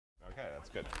That's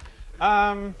good.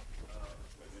 Um,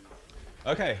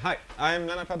 okay, hi. I'm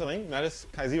Lennart Pattering. That is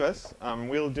Kdbus.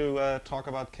 We'll do a talk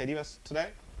about Kdbus today.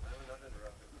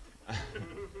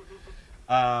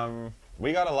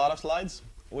 We got a lot of slides.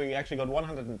 We actually got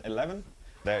 111.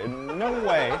 There is no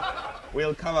way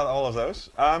we'll cover all of those.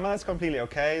 That's completely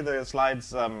okay. The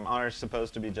slides are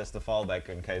supposed to be just the fallback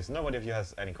in case nobody of you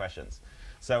has any questions.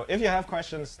 So if you have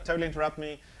questions, totally interrupt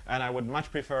me, and I would much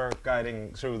prefer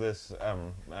guiding through this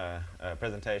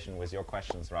presentation with your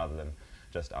questions rather than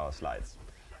just our slides.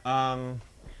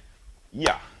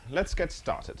 Yeah, let's get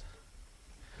started.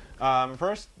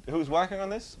 First, who's working on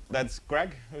this? That's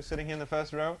Greg, who's sitting here in the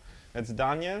first row. That's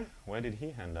Daniel. Where did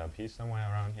he end up? He's somewhere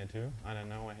around here too. I don't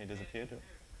know where he disappeared to.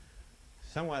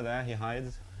 Somewhere there, he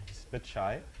hides. He's a bit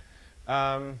shy.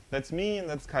 That's me, and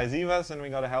that's Kdbus, and we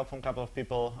got help from a couple of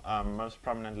people, most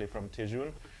prominently from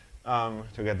Tejun,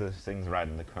 to get the things right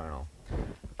in the kernel.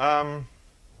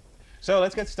 So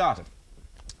let's get started.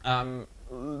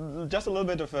 Just a little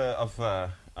bit of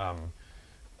a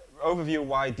overview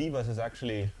why Kdbus is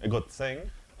actually a good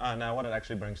thing, and what it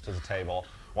actually brings to the table,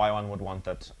 why one would want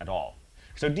that at all.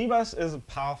 So Kdbus is a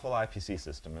powerful IPC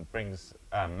system. It brings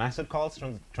method calls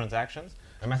transactions.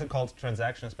 A method called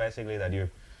transaction is basically that you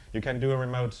can do a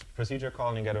remote procedure call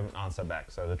and you get an answer back.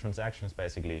 So the transaction is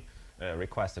basically a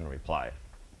request and a reply.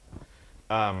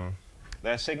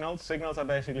 There are signals. Signals are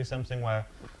basically something where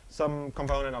some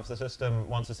component of the system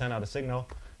wants to send out a signal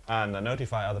and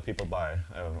notify other people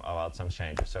about some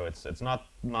changes. So it's not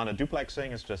a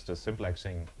duplexing, it's just a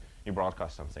simplexing. You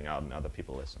broadcast something out and other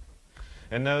people listen.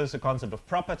 And there's the concept of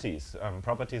properties.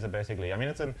 Properties are basically, I mean,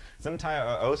 it's an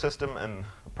entire O system, and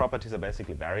properties are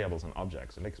basically variables and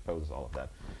objects, and exposes all of that.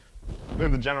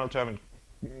 In the general term,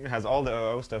 it has all the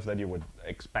OO stuff that you would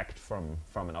expect from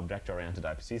an object-oriented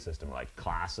IPC system, like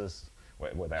classes,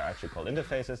 where they're actually called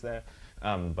interfaces there.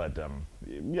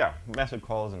 Yeah, method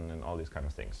calls and all these kind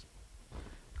of things.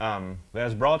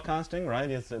 There's broadcasting, right?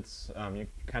 You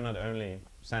cannot only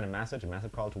send a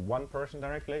method call to one person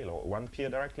directly, or one peer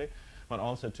directly, but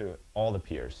also to all the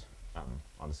peers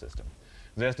on the system.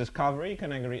 There's discovery. You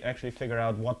can actually figure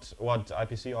out what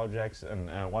IPC objects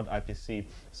and what IPC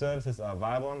services are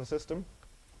viable on the system.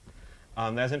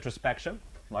 There's introspection.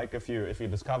 Like if you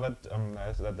discovered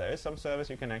that there is some service,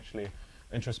 you can actually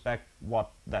introspect what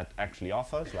that actually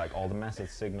offers, like all the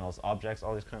methods, signals, objects,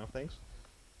 all these kind of things.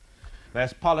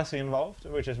 There's policy involved,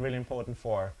 which is really important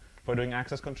for doing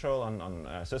access control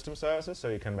on system services. So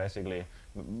you can basically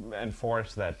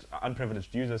enforce that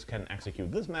unprivileged users can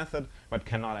execute this method, but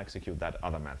cannot execute that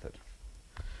other method.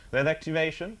 There's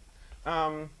activation.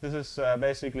 This is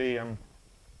basically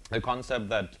the concept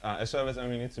that a service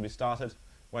only needs to be started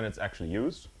when it's actually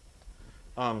used.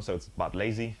 So it's about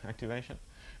lazy activation.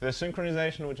 There's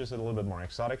synchronization, which is a little bit more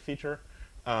exotic feature,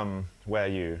 where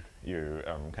you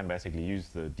can basically use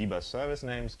the Kdbus service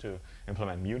names to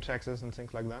implement mutexes and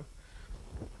things like that.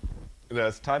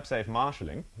 There's type-safe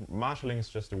marshalling. Marshalling is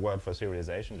just a word for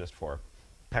serialization, just for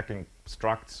packing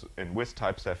structs with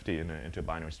type safety into a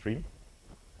binary stream.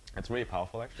 It's really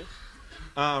powerful, actually.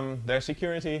 There's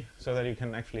security, so that you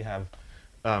can actually have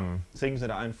things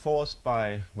that are enforced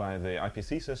by the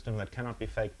IPC system that cannot be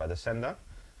faked by the sender.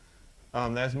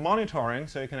 There's monitoring,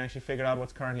 so you can actually figure out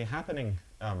what's currently happening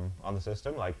on the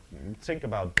system. Like, think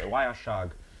about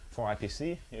Wireshark for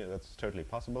IPC. Yeah, that's totally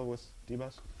possible with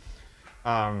Kdbus.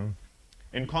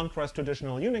 In contrast to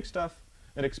traditional Unix stuff,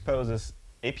 it exposes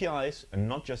APIs and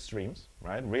not just streams,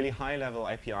 right? Really high-level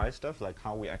API stuff, like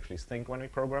how we actually think when we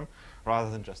program, rather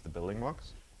than just the building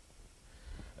blocks.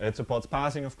 It supports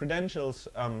passing of credentials,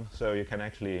 so you can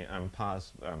actually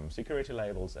pass security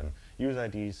labels and user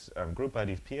IDs, group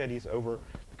IDs, PIDs over.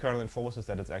 The kernel enforces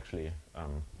that it's actually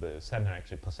the sender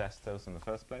actually possessed those in the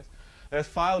first place. There's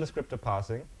file descriptor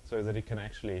passing, so that it can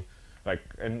actually, like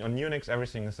on Unix,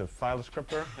 everything is a file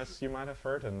descriptor, as you might have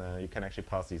heard, and you can actually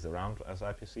pass these around as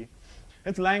IPC.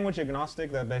 It's language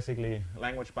agnostic. That basically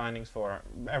language bindings for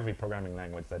every programming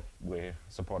language that we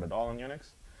support at all on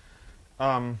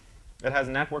Unix. It has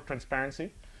network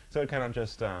transparency, so it cannot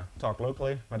just talk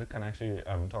locally, but it can actually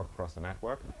talk across the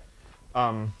network.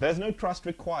 There's no trust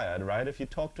required, right? If you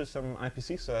talk to some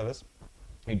IPC service,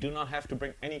 you do not have to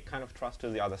bring any kind of trust to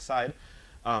the other side.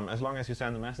 As long as you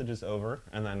send the messages over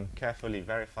and then carefully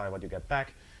verify what you get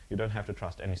back, you don't have to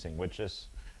trust anything, which is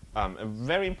a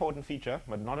very important feature,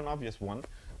 but not an obvious one.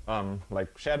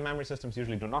 Like shared memory systems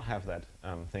usually do not have that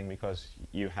thing, because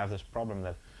you have this problem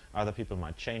that other people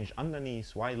might change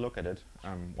underneath. Why look at it,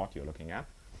 what you're looking at?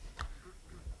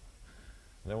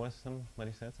 There was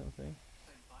somebody said something?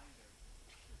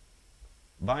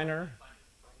 Binder.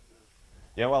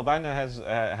 Yeah, well, Binder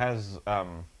has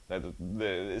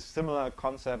The similar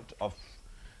concept of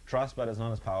trust, but it's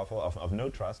not as powerful, of no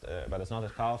trust, but it's not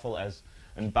as powerful as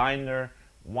in binder.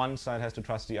 One side has to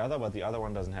trust the other, but the other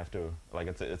one doesn't have to. Like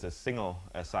it's a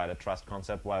single-sided trust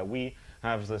concept, while we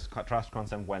have this trust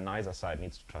concept where neither side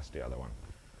needs to trust the other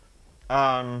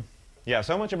one. Yeah,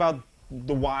 so much about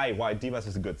the why Kdbus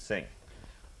is a good thing.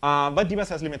 But Kdbus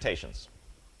has limitations.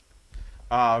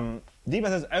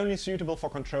 Kdbus is only suitable for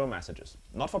control messages,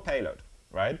 not for payload,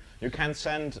 right? You can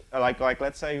send, like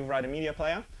let's say you write a media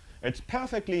player. It's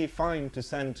perfectly fine to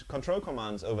send control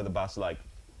commands over the bus, like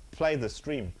play the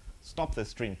stream, stop the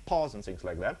stream, pause, and things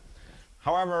like that.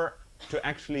 However, to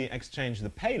actually exchange the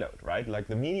payload, right, like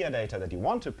the media data that you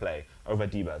want to play over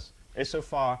Kdbus, is so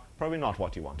far probably not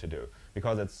what you want to do,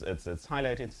 because it's high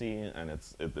latency and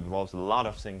it involves a lot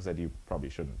of things that you probably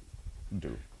shouldn't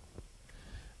do.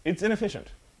 It's inefficient.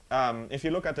 If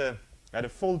you look at a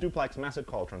full duplex message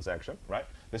call transaction, right,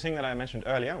 the thing that I mentioned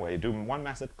earlier, where you do one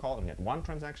message call and get one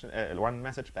one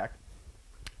message back,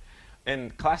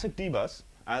 in classic Kdbus,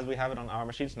 as we have it on our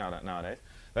machines nowadays,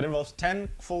 that involves 10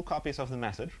 full copies of the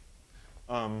message.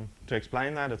 To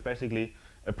explain that, it's basically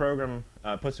a program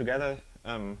puts together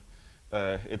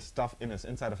its stuff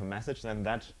inside of a message,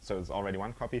 then so it's already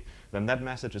one copy, then that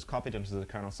message is copied into the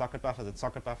kernel socket buffer, the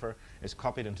socket buffer is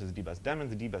copied into the dbus daemon,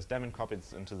 the dbus daemon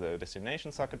copies into the destination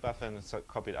socket buffer, and it's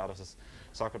copied out of this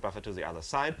socket buffer to the other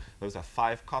side. Those are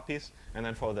 5 copies, and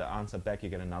then for the answer back you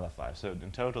get another 5. So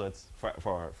in total it's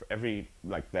for every,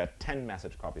 like there are 10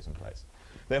 message copies in place.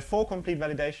 There are 4 complete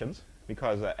validations,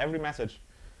 because every message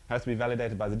has to be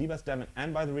validated by the dbus daemon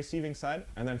and by the receiving side,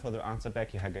 and then for the answer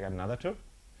back you get another 2.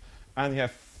 And you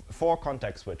have 4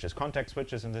 context switches. Context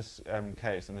switches in this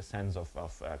case, in the sense of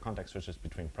context switches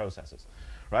between processes,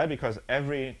 right? Because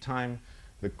every time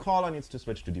the caller needs to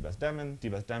switch to dbus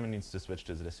daemon needs to switch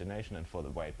to the destination, and for the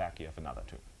way back you have another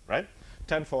 2, right?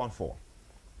 10, 4, and 4.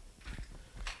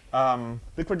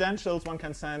 The credentials one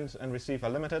can send and receive are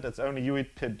limited. It's only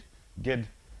UID, PID, GID,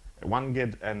 1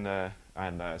 GID,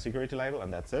 and security label,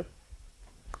 and that's it.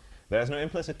 There's no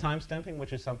implicit timestamping,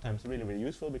 which is sometimes really, really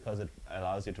useful because it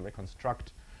allows you to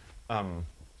reconstruct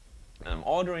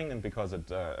ordering, and because it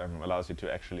allows you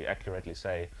to actually accurately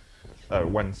say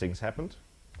when things happened.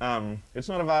 It's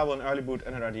not available in early boot,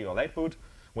 NRD, or late boot,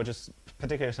 which is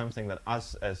particularly something that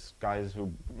us as guys who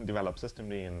develop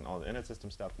systemd and all the init system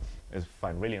stuff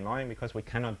find really annoying, because we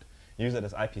cannot use it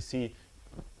as IPC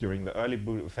during the early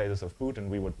boot phases of boot, and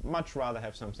we would much rather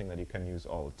have something that you can use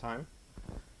all the time.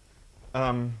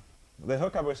 The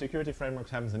hookup with security frameworks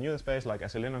happens in user space, like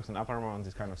SE Linux and AppArmor and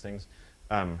these kind of things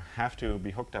have to be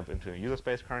hooked up into user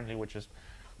space currently, which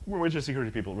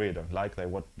security people really don't like. They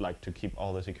would like to keep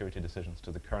all the security decisions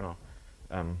to the kernel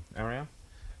area.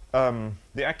 The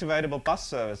activatable bus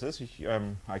services,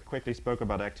 I quickly spoke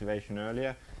about activation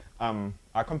earlier,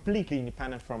 are completely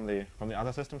independent from the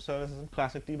other system services in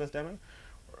classic dbus daemon.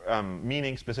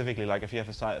 Meaning specifically, like if you have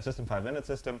a system 5 init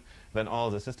system, then all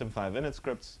the system 5 init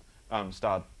scripts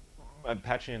start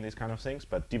Apache and these kind of things,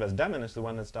 but dbus daemon is the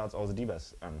one that starts all the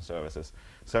dbus services.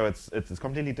 So it's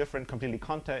completely different, completely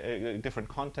different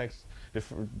context,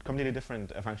 completely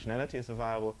different functionality is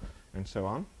available, and so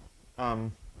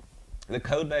on. The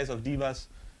code base of dbus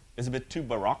is a bit too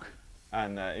baroque,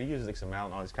 and it uses XML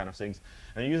and all these kind of things.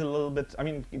 And it uses a little bit, I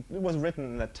mean, it was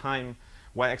written in a time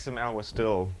where XML was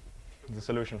still the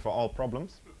solution for all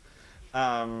problems.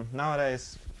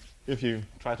 Nowadays, if you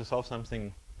try to solve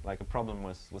something like a problem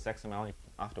with XML, you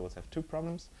afterwards have 2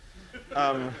 problems.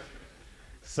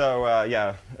 So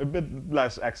yeah, a bit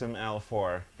less XML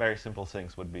for very simple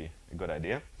things would be a good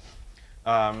idea.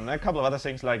 A couple of other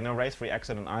things like no race-free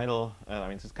exit and idle. I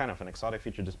mean, it's kind of an exotic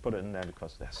feature, just put it in there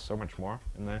because there's so much more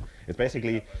in there. It's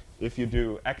basically if you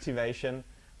do activation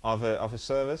of a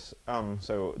service,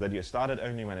 so that you start it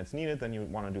only when it's needed, then you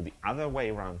want to do the other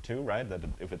way around too, right? That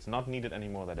if it's not needed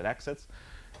anymore, that it exits.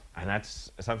 And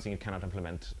that's something you cannot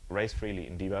implement race-freely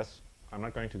in dbus. I'm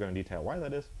not going to go in detail why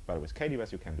that is, but with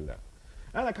Kdbus you can do that.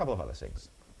 And a couple of other things.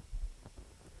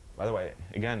 By the way,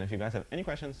 again, if you guys have any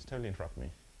questions, totally interrupt me.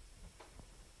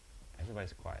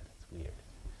 Everybody's quiet. It's weird.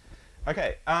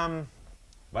 OK,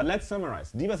 but let's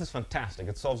summarize. Dbus is fantastic.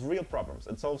 It solves real problems.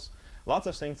 It solves lots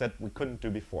of things that we couldn't do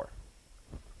before.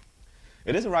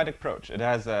 It is a right approach. It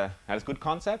has good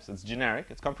concepts. It's generic.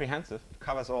 It's comprehensive. It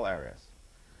covers all areas.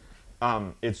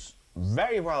 It's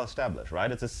very well established,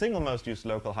 right? It's the single most used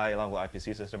local high-level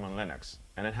IPC system on Linux.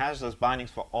 And it has those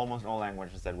bindings for almost all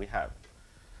languages that we have.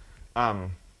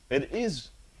 It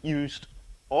is used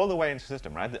all the way into the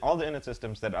system, right? All the init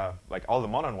systems that are, like all the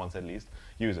modern ones at least,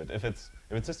 use it. If it's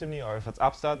systemd or if it's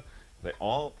Upstart, they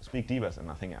all speak dbus and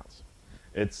nothing else.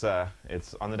 It's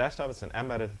on the desktop, it's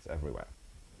embedded, it's everywhere.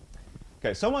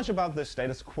 Okay, so much about the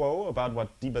status quo, about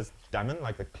what Kdbus daemon,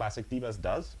 like the classic Kdbus,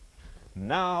 does.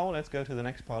 Now let's go to the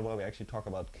next part where we actually talk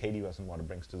about Kdbus and what it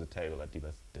brings to the table that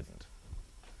Kdbus didn't.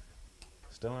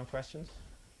 Still no questions?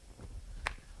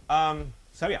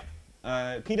 So yeah,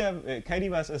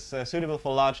 Kdbus is suitable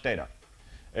for large data.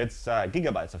 It's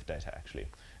gigabytes of data, actually.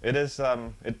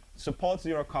 It supports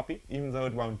zero copy, even though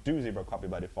it won't do zero copy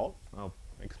by default. I'll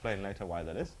explain later why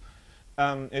that is.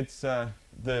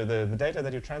 The data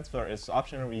that you transfer is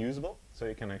optionally reusable, so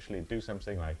you can actually do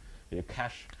something like you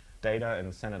cache data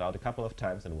and send it out a couple of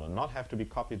times, and it will not have to be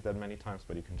copied that many times,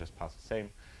 but you can just pass the same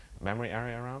memory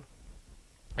area around.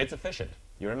 It's efficient.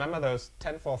 You remember those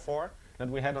 1044 that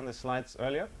we had on the slides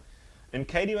earlier? In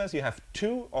Kdbus, you have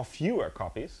 2 or fewer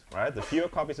copies, right? The fewer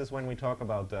copies is when we talk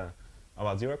about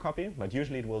zero copy, but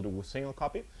usually it will do a single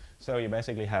copy. So you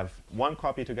basically have 1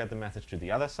 copy to get the message to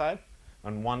the other side,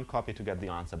 and 1 copy to get the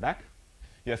answer back.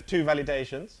 You have 2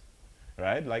 validations,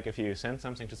 right? Like if you send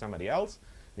something to somebody else,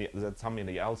 that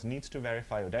somebody else needs to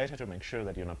verify your data to make sure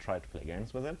that you're not trying to play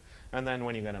games with it. And then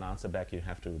when you get an answer back, you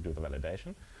have to do the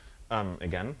validation.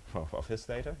 Again, of his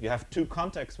data. You have 2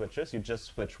 context switches. You just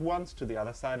switch once to the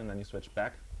other side, and then you switch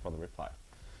back for the reply.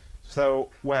 So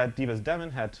where Kdbus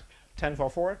daemon had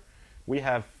 1044, we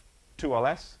have 2 or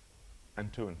less,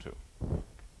 and 2 and 2.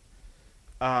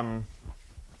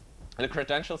 The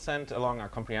credentials sent along are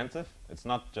comprehensive. It's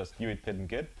not just UID, PID, and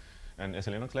GIT, and is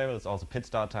a Linux label. It's also PID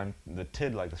start time, the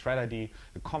TID, like the thread ID,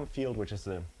 the COM field, which is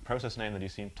the process name that you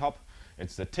see on top.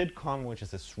 It's the TID-COM, which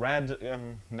is the thread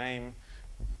name.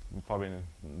 Probably a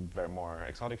very more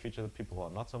exotic feature that people are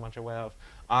not so much aware of.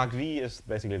 argv is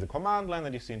basically the command line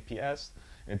that you see in PS.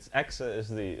 It's exa is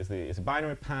the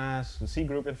binary path, the C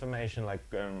group information, like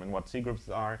and what C groups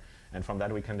are, and from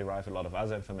that we can derive a lot of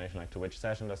other information, like to which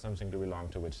session does something belong,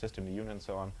 to which system unit, and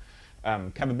so on.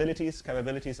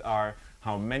 Capabilities are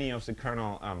how many of the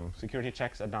kernel security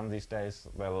checks are done these days.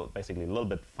 Well, basically a little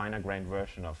bit finer-grained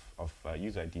version of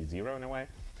user ID 0 in a way.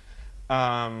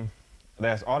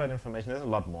 There's audit information. There's a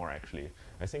lot more, actually.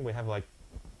 I think we have like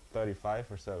 35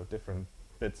 or so different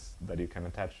bits that you can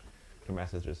attach to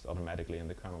messages automatically, and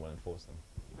the kernel will enforce them.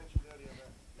 You mentioned earlier that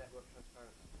network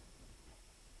transparency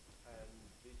and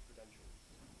these credentials.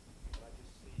 And I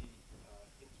just see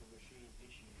inter-machine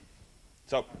issues.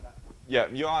 So, yeah,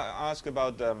 you ask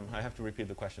about, I have to repeat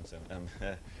the question soon.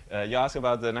 You ask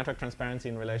about the network transparency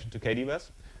in relation to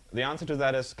Kdbus. The answer to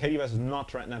that is Kdbus is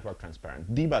not network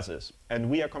transparent. Dbus is, and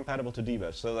we are compatible to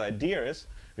Dbus. So the idea is,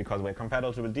 because we're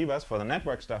compatible to Dbus, for the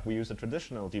network stuff we use a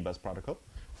traditional Dbus protocol.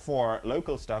 For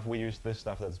local stuff we use this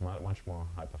stuff that's much more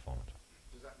high performant.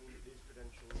 Does that mean that these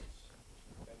credentials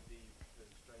and the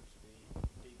strengths of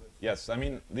the Dbus? Yes, I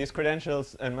mean these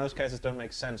credentials in most cases don't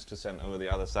make sense to send over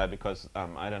the other side because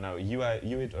I don't know,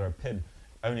 UID or a PID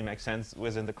only makes sense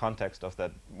within the context of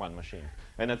that one machine,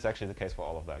 and that's actually the case for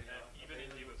all of that.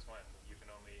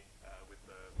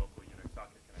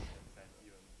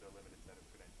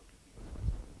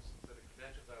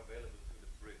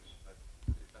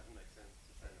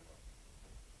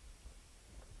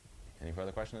 Any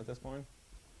further question at this point?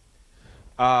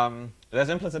 There's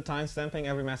implicit timestamping.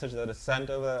 Every message that is sent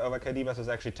over Kdbus is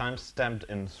actually timestamped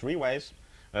in 3 ways.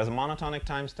 There's a monotonic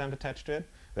timestamp attached to it.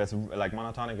 There's like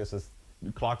monotonic is this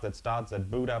clock that starts at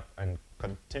boot up and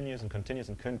continues and continues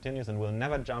and continues and will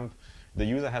never jump. The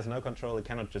user has no control. It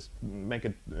cannot just make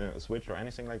it switch or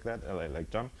anything like that, like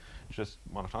jump. It's just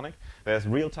monotonic. There's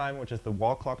real time, which is the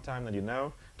wall clock time that you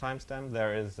know, timestamp.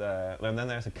 There is, and then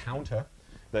there's a counter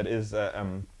that is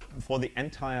for the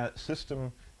entire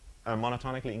system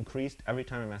monotonically increased every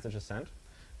time a message is sent,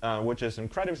 which is an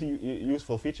incredibly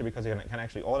useful feature because you can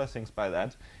actually order things by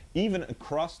that, even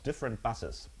across different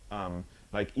buses.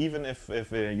 Like even if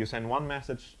you send one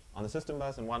message on the system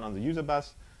bus and one on the user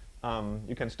bus,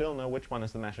 you can still know which one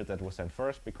is the message that was sent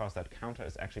first because that counter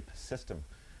is actually per system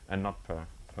and not per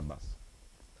bus.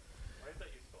 Why is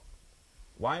that useful?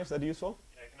 Why is that useful?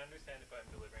 I can understand if I'm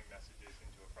delivering messages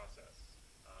into a process.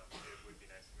 It would be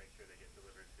nice to make sure they get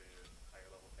delivered to higher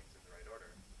level things in the right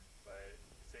order. But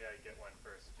say I get one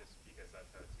first just because that's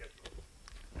how it's scheduled,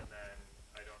 and then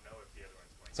I don't know if the other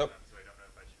one's going to come, so I don't know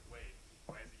if I should wait.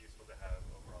 Why is it useful to have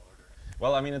overall order?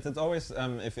 Well, I mean, it's always,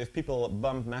 if people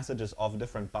bump messages off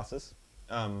different buses,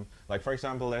 like for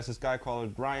example, there's this guy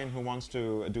called Ryan who wants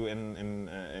to do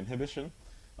inhibition.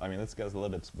 I mean, this gets a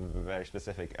little bit very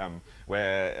specific,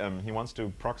 where he wants to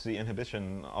proxy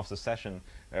inhibition of the session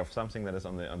of something that is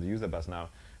on the user bus now.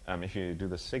 If you do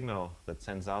the signal that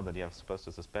sends out that you're supposed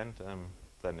to suspend,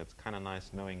 then it's kind of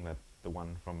nice knowing that the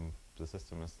one from the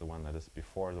system is the one that is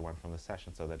before the one from the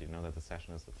session, so that you know that the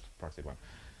session is the proxied one.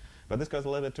 But this goes a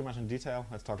little bit too much in detail.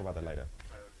 Let's talk about that later.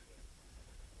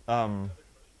 Are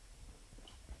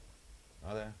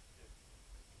there?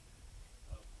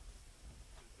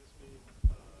 Does this mean you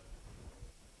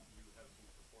have some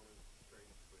performance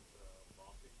constraints with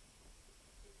locking?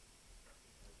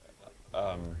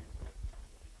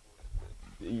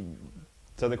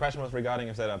 So the question was regarding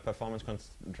if there are performance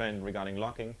constraints regarding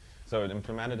locking. So it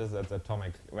implemented as an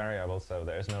atomic variable, so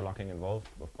there is no locking involved.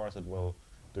 Of course, it will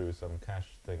do some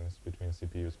cache things between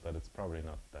CPUs, but it's probably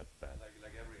not that bad.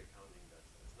 Like every accounting does.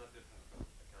 It's not different from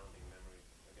accounting memory.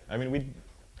 Again, I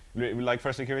mean, like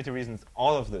for security reasons,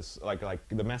 all of this, like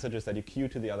the messages that you queue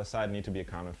to the other side need to be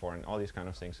accounted for, and all these kind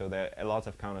of things. So there are lots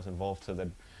of counters involved, so that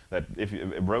if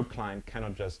a rogue client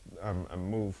cannot just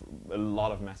move a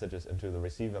lot of messages into the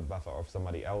receiver buffer of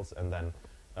somebody else and then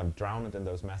drown it in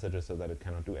those messages so that it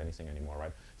cannot do anything anymore,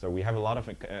 right? So we have a lot of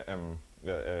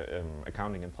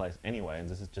accounting in place anyway, and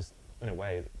this is just, in a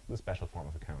way, the special form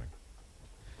of accounting.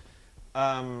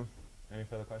 Any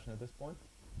further questions at this point?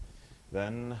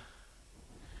 Then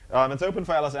it's open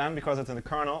for LSM because it's in the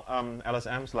kernel.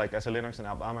 LSMs like SE Linux and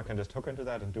AppArmor can just hook into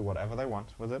that and do whatever they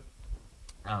want with it.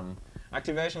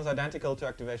 Activation is identical to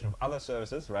activation of other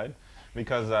services, right?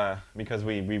 Because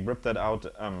we ripped that out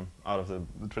of the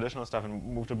traditional stuff and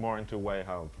moved it more into a way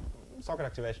how socket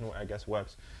activation, I guess,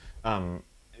 works.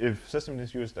 If system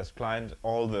is used as client,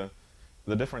 all the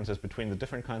differences between the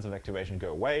different kinds of activation go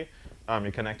away.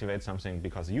 You can activate something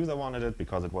because the user wanted it,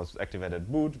 because it was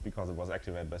activated boot, because it was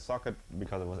activated by socket,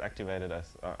 because it was activated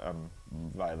as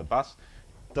via the bus.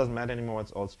 It doesn't matter anymore.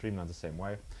 It's all streamlined the same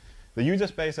way. The user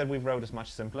space that we wrote is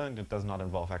much simpler, and it does not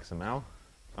involve XML.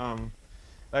 There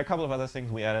are a couple of other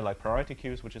things we added, like priority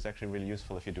queues, which is actually really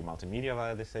useful if you do multimedia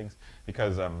via these things,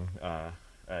 because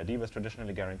Kdbus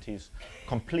traditionally guarantees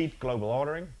complete global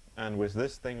ordering, and with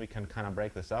this thing we can kind of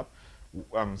break this up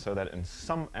so that in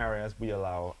some areas we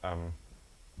allow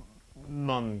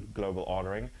non-global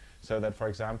ordering, so that, for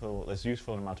example, it's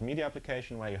useful in a multimedia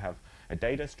application where you have a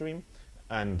data stream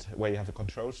and where you have a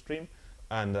control stream.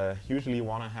 And usually you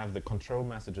want to have the control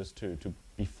messages to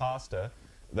be faster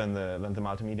than the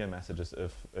multimedia messages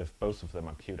if both of them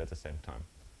are queued at the same time.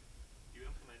 You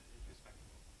implement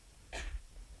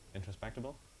introspectable.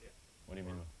 Introspectable? Yeah. What do you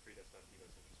mean? Kdbus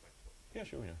introspectable. Yeah,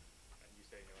 sure. Yeah. And you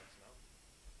say no XML?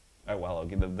 Oh well,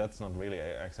 okay, that's not really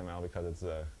XML because it's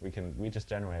we just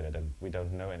generate it and we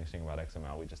don't know anything about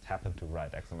XML. We just happen to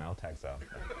write XML tags out.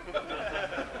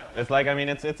 It's like, I mean,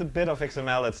 it's a bit of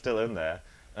XML that's still in there.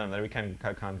 That we can't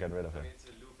get rid of it. it's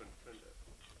a loop and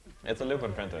printf. It's a loop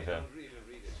and printf, yeah. Don't even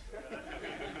read it.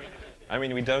 I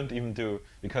mean, we don't even do,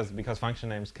 because function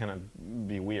names cannot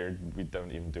be weird, we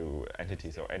don't even do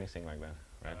entities or anything like that,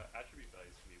 right? Attribute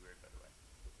values can be weird, by the way.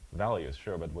 Values,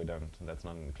 sure, but we don't, that's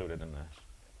not included in the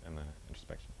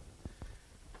introspection.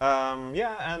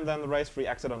 Yeah, and then the race-free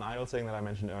exit on idle thing that I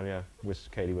mentioned earlier, with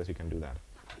Kdbus you can do that.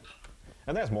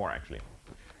 And there's more, actually.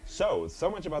 So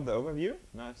much about the overview.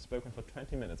 Now I've spoken for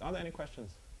 20 minutes. Are there any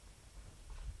questions?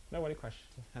 Nobody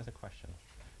has a question.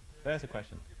 There's a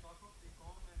question. You talk about the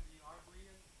COM and the argv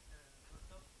and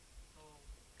stuff. So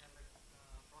can the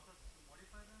process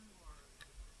modify them, or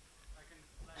I can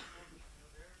flag code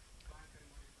there, client can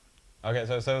modify them? Okay,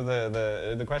 so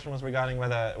the question was regarding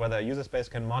whether a user space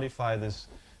can modify the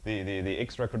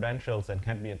extra credentials that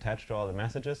can be attached to all the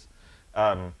messages.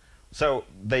 So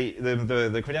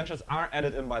the credentials are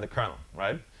added in by the kernel,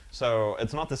 right? So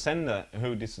it's not the sender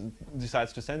who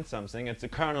decides to send something, it's the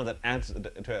kernel that adds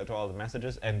to all the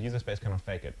messages, and user space cannot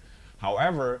fake it.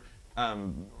 However,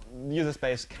 user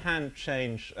space can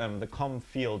change the COM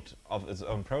field of its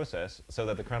own process so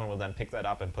that the kernel will then pick that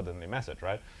up and put it in the message,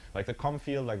 right? Like the COM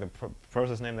field, like the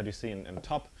process name that you see in the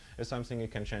top, is something you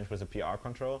can change with a PR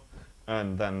control.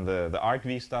 And then the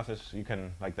argv stuff is, you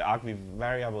can, like the argv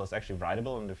variable is actually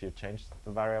writable, and if you change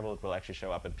the variable, it will actually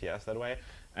show up in PS that way.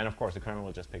 And of course, the kernel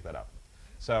will just pick that up.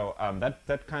 So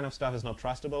that kind of stuff is not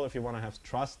trustable. If you want to have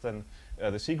trust, then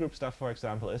the C group stuff, for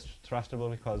example, is trustable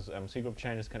because C group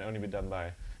changes can only be done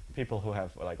by people who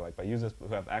have, like by users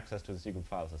who have access to the C group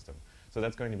file system. So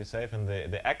that's going to be safe. And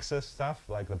the access stuff,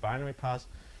 like the binary pass,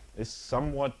 is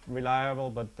somewhat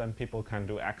reliable, but then people can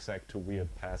do exec to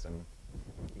weird paths and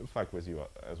fuck with you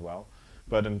as well.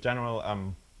 But in general,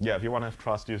 yeah, if you want to have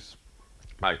trust, you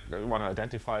want to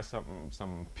identify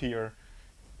some peer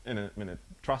in a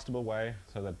trustable way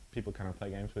so that people cannot play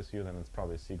games with you, then it's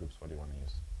probably C groups what you want to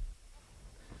use.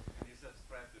 And you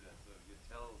subscribe to that, so you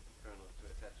tell the kernel to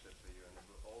attach that to you, and it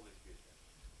will always be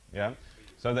attached. Yeah.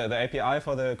 So the API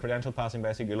for the credential passing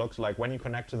basically looks like when you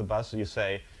connect to the bus, you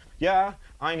say yeah,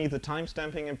 I need the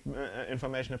timestamping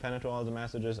information appended to all the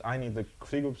messages. I need the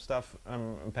Kdbus stuff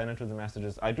appended to the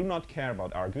messages. I do not care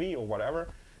about argv or whatever.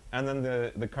 And then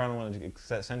the kernel will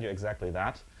send you exactly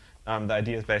that. The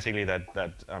idea is basically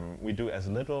that we do as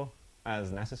little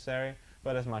as necessary,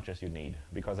 but as much as you need.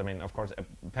 Because, I mean, of course,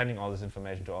 appending all this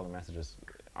information to all the messages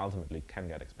ultimately can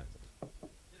get expensive.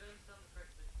 Did I understand the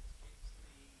correct that it's the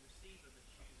receiver that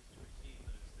chooses to receive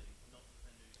those things, not the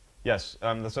sender?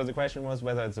 Yes. So the question was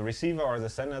whether it's the receiver or the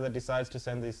sender that decides to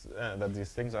send these that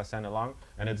these things are sent along,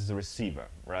 and it's the receiver,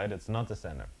 right? It's not the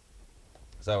sender.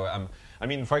 So, I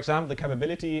mean, for example, the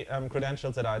capability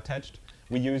credentials that are attached,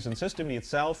 we use in systemd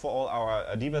itself for all our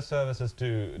Kdbus services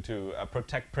to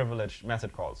protect privileged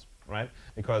method calls, right?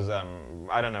 Because,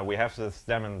 I don't know, we have this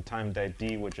daemon time date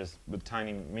d, which is the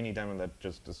tiny mini daemon that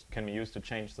just can be used to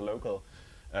change the local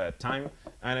time,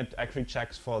 and it actually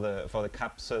checks for the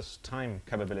capsys time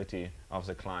capability of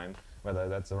the client, whether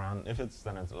that's around. If it's,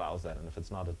 then it allows that, and if it's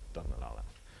not, it doesn't allow that.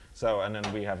 So, and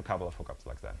then we have a couple of hookups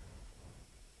like that.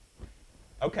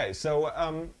 Okay, so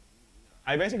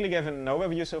I basically gave an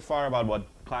overview so far about what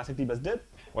classic Kdbus did,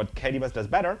 what Kdbus does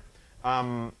better.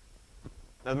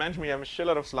 As mentioned, we have a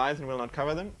shitload of slides and we'll not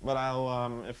cover them, but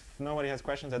I'll, if nobody has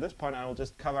questions at this point, I will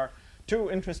just cover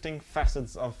two interesting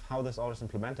facets of how this all is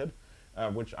implemented,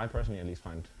 which I personally at least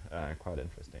find quite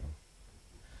interesting.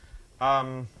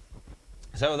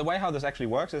 So the way how this actually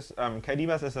works is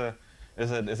Kdbus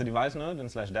is a device node in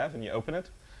 /dev, and you open it,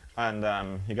 and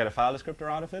you get a file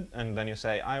descriptor out of it, and then you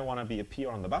say, I want to be a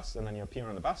peer on the bus, and then you appear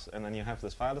on the bus, and then you have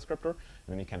this file descriptor, and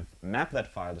then you can map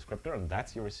that file descriptor, and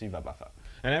that's your receiver buffer.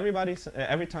 And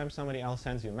every time somebody else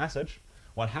sends you a message,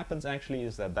 what happens actually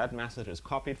is that that message is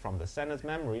copied from the sender's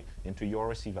memory into your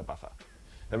receiver buffer.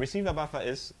 The receiver buffer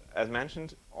is, as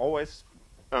mentioned, always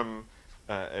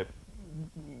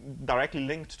directly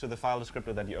linked to the file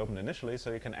descriptor that you opened initially,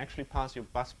 so you can actually pass your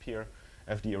bus peer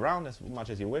FD around as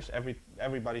much as you wish.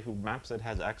 Everybody who maps it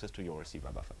has access to your receiver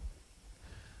buffer.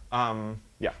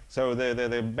 Yeah, so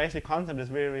the basic concept is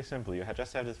very, very simple. You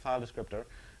just have this file descriptor,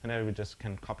 and then we just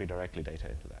can copy directly data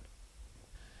into that.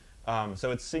 So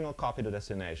it's single copy to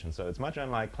destination. So it's much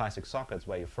unlike classic sockets,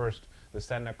 where the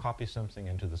sender copies something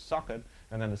into the socket,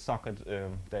 and then the socket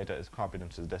data is copied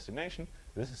into the destination.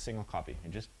 This is single copy. You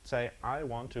just say, I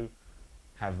want to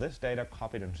have this data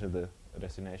copied into the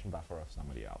destination buffer of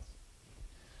somebody else.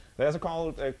 There's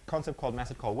a concept called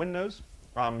method call windows,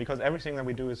 because everything that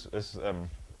we do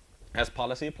has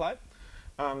policy applied.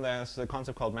 There's a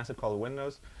concept called method call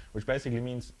windows, which basically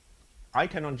means I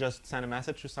cannot just send a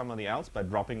message to somebody else by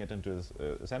dropping it into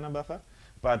the sender buffer,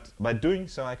 but by doing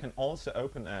so, I can also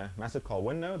open a method call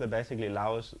window that basically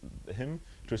allows him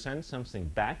to send something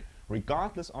back,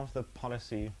 regardless of the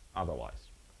policy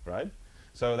otherwise, right?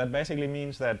 So that basically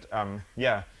means that,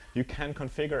 yeah, you can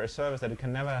configure a service that it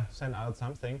can never send out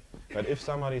something, but if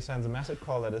somebody sends a method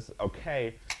call that is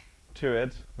OK to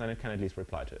it, then it can at least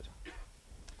reply to it.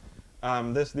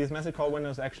 These method call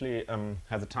windows actually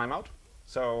have a timeout.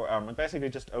 So it basically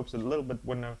just opens a little bit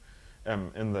window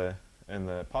in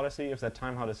the policy. If that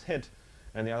timeout is hit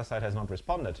and the other side has not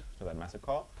responded to that method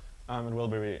call, it will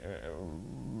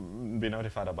be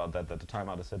notified about that the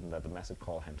timeout is hit and that the method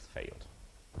call hence failed.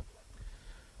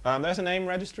 There's a name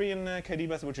registry in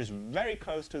Kdbus, which is very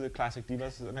close to the classic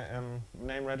Kdbus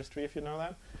name registry, if you know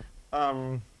that.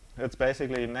 It's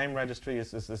basically, name registry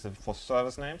is for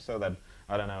service names, so that,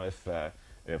 I don't know, if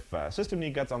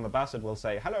systemd gets on the bus, it will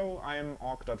say, hello, I am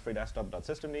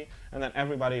org.freedesktop.systemd, and then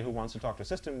everybody who wants to talk to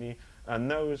systemd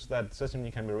knows that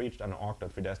systemd can be reached on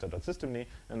org.freedesktop.systemd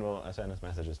and will send us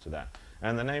messages to that.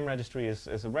 And the name registry is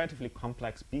a relatively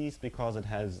complex beast because it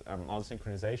has all the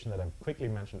synchronization that I quickly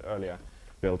mentioned earlier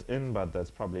built in, but that's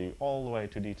probably all the way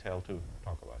too detailed to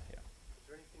talk about here. Is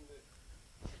there anything that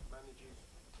manages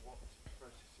what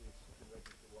processes can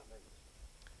register what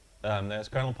names? There's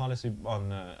kernel policy on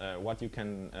what you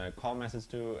can call messages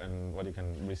to and what you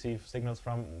can receive signals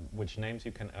from, which names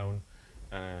you can own,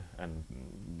 and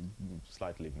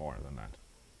slightly more than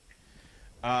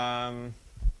that.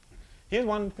 Here's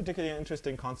one particularly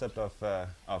interesting concept of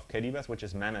Kdbus, which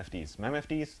is memfds.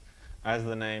 Memfds, as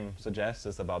the name suggests,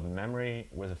 is about memory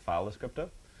with a file descriptor.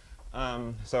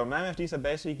 So memfds are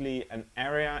basically an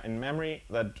area in memory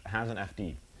that has an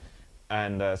FD.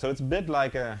 And so it's a bit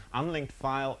like an unlinked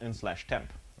file in /temp,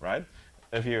 right?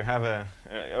 If you have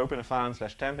open a file in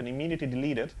 /temp and immediately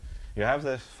delete it, you have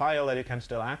the file that you can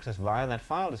still access via that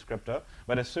file descriptor,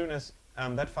 but as soon as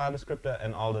that file descriptor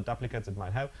and all the duplicates it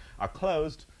might have are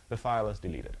closed, the file is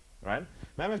deleted, right?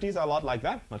 Memfds are a lot like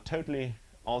that, but totally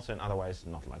also in other ways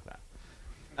not like that.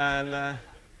 And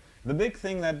The big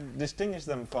thing that distinguishes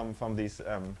them from these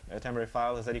temporary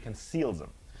files is that you can seal them.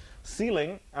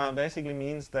 Sealing basically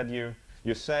means that you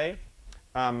say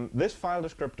this file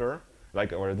descriptor,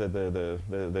 like, or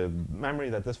the memory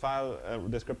that this file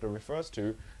descriptor refers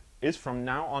to, is from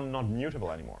now on not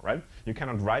mutable anymore, right? You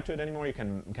cannot write to it anymore, you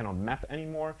cannot map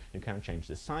anymore, you cannot change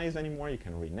the size anymore, you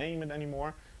can rename it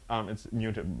anymore. It's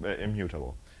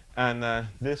immutable. And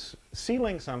this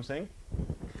sealing something,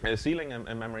 sealing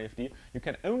a memory FD, you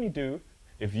can only do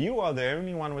if you are the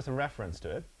only one with a reference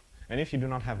to it, and if you do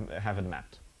not have it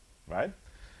mapped, right?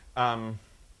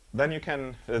 Then you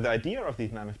can, the idea of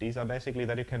these memFDs are basically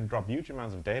that you can drop huge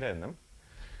amounts of data in them,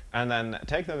 and then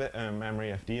take the memory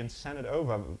FD and send it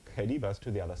over Kdbus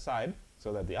to the other side,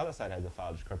 so that the other side has a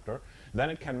file descriptor. Then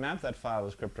it can map that file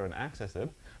descriptor and access it,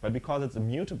 but because it's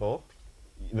immutable,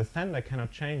 the sender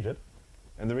cannot change it,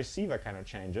 and the receiver cannot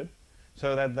change it,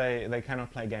 so that they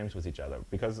cannot play games with each other.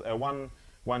 Because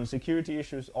one security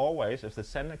issue is always if the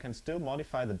sender can still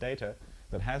modify the data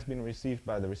that has been received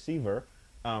by the receiver,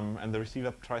 and the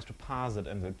receiver tries to parse it,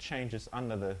 and it changes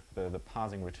under the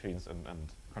parsing routines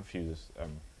and confuses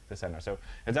the sender. So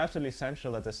it's absolutely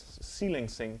essential that this sealing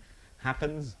thing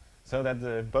happens so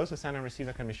that both the sender and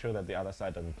receiver can be sure that the other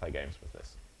side doesn't play games with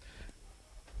this.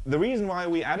 The reason why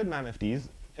we added memFDs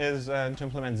is to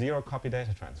implement zero copy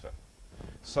data transfer.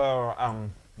 So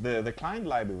the client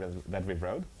library that we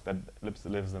wrote, that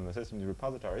lives in the system's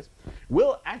repositories,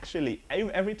 will actually,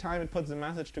 every time it puts a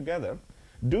message together,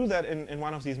 do that in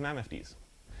one of these memFDs.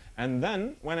 And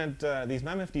then when these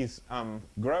memFDs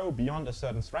grow beyond a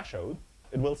certain threshold,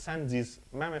 it will send these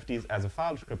memFDs as a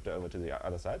file descriptor over to the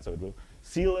other side. So it will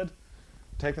seal it,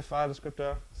 take the file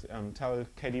descriptor, tell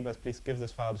Kdbus, please give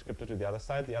this file descriptor to the other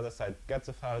side. The other side gets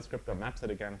the file descriptor, maps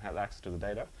it again, has access to the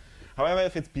data. However,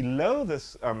 if it's below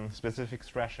this specific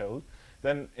threshold,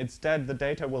 then instead the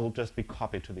data will just be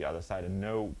copied to the other side, and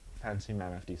no fancy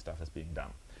memFD stuff is being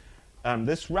done.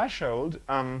 This threshold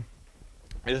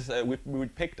is we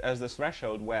picked as the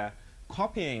threshold where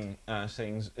copying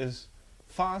things is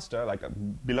faster, like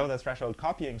below that threshold,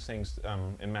 copying things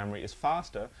in memory is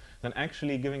faster than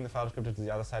actually giving the file descriptor to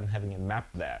the other side and having it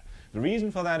mapped there. The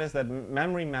reason for that is that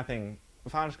memory mapping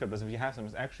file descriptors, if you have them,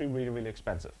 is actually really, really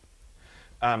expensive.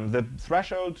 The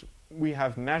threshold we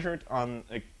have measured on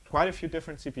quite a few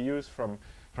different CPUs, from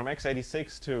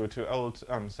x86 to old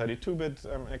 32-bit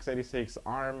x86,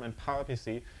 ARM, and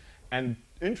PowerPC. And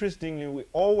interestingly, we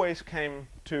always came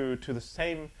to the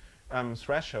same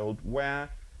threshold where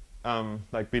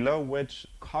like below which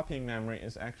copying memory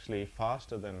is actually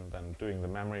faster than doing the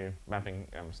memory mapping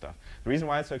stuff. The reason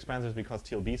why it's so expensive is because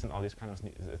TLBs and all these kind of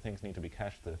things need to be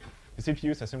cached. The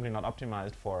CPUs are simply not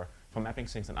optimized for mapping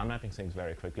things and unmapping things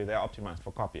very quickly. They are optimized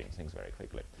for copying things very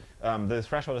quickly. The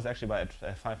threshold is actually by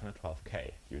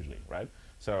 512K usually, right?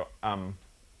 So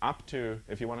up to,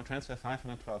 if you want to transfer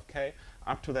 512K,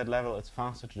 up to that level, it's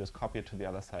faster to just copy it to the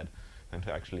other side than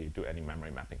to actually do any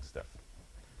memory mapping stuff.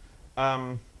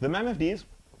 The memFDs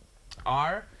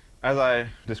are, as I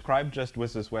described just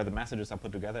with this where the messages are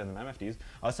put together in the memFDs,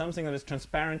 are something that is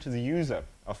transparent to the user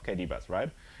of Kdbus, right?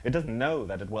 It doesn't know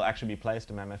that it will actually be placed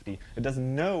in memFD. It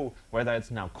doesn't know whether it's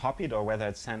now copied or whether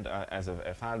it's sent as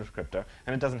a file descriptor,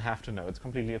 and it doesn't have to know. It's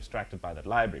completely abstracted by that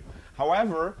library.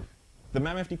 However, the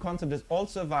memFD concept is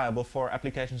also viable for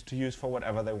applications to use for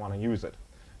whatever they want to use it,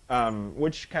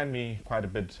 which can be quite a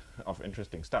bit of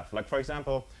interesting stuff. Like, for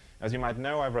example, as you might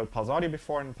know, I wrote Pulse Audio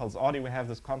before. In Pulse Audio, we have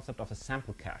this concept of a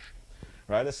sample cache.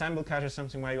 Right? A sample cache is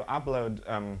something where you upload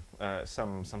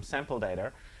some sample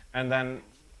data, and then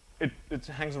it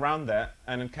hangs around there,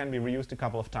 and it can be reused a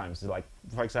couple of times. Like,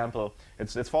 for example,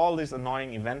 it's for all these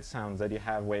annoying event sounds that you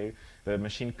have where the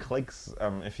machine clicks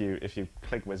if you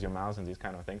click with your mouse and these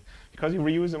kind of things. Because you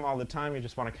reuse them all the time, you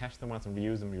just want to cache them once and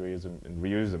reuse them, reuse them, and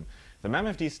reuse them. The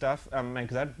memFD stuff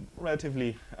makes that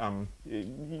relatively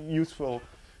useful,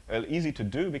 easy to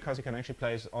do, because you can actually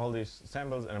place all these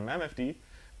samples in a memFD,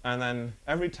 and then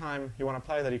every time you want to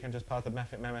play that, you can just pass the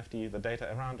memFD, the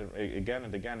data around again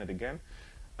and again and again,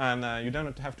 and you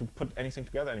don't have to put anything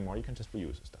together anymore. You can just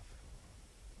reuse the stuff.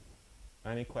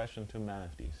 Any question to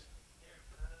memFDs?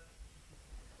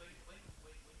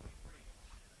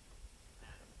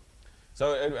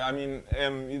 So I mean,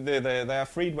 they are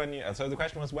freed when you. So the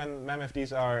question was when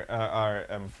memFDs are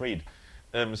freed.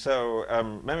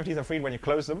 memFDs are freed when you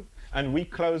close them, and we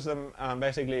close them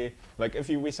basically like if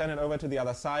we send it over to the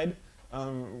other side,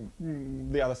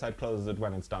 the other side closes it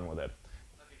when it's done with it.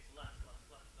 Okay, so last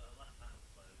panel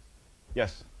closed.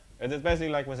 Yes, it is basically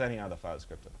like with any other file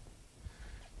descriptor.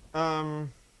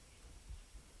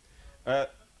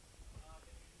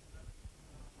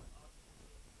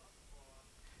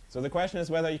 So the question is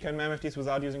whether you can MFDs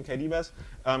without using Kdbus.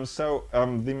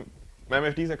 The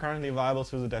MFDs are currently viable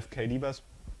through the dev Kdbus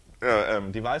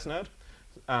device node,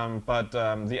 but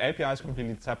the API is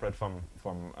completely separate from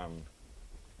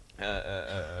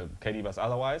Kdbus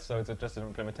otherwise, so it's just an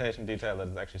implementation detail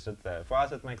that actually sits there. For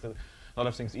us, it makes a lot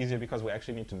of things easier because we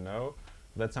actually need to know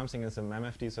that something is an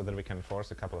MFD so that we can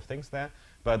enforce a couple of things there.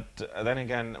 But then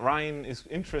again, Ryan is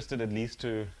interested at least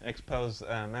to expose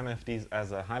MFDs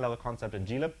as a high-level concept in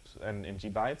glib and in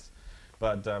gbytes.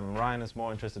 But Ryan is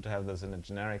more interested to have this in a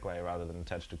generic way rather than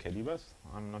attached to Kdbus.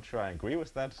 I'm not sure I agree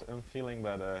with that feeling,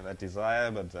 but that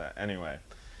desire. But anyway,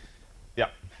 yeah.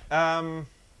 How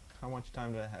much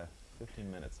time do I have? 15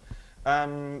 minutes.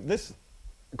 This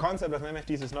concept of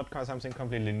MFDs is not something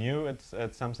completely new. It's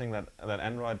something that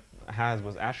Android has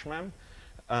with ashmem.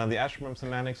 The ashmem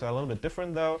semantics are a little bit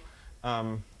different, though.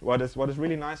 What is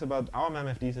really nice about our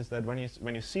MFDs is that when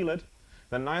you seal it,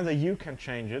 then neither you can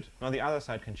change it nor the other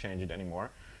side can change it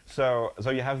anymore. So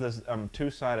you have this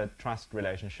two-sided trust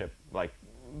relationship. Like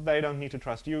they don't need to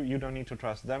trust you, you don't need to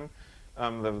trust them.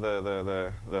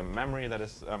 The memory that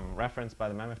is referenced by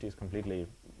the MFD is completely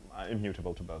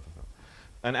immutable to both of them.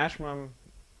 And ashmem,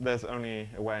 there's only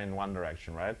a way in one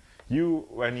direction, right?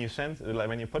 When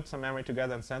you put some memory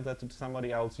together and send that to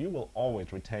somebody else, you will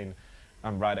always retain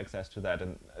write access to that,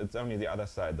 and it's only the other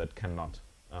side that cannot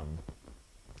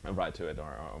write to it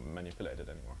or manipulate it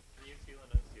anymore. Can you seal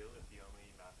and unseal if the only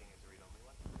mapping is a read-only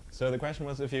one? So the question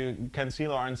was if you can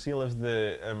seal or unseal if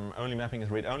the only mapping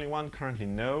is read-only one. Currently,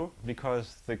 no,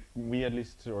 because we at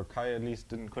least, or Kai at least,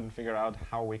 couldn't figure out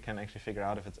how we can actually figure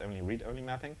out if it's only read-only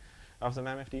mapping of the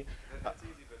MFD. That's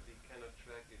easy, but we cannot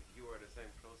track if you are the same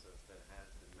process that has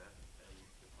the map and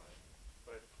the file.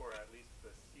 But for at least the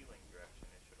sealing direction,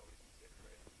 it should always be safe,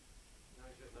 right? No,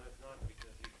 it's not,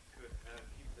 because you could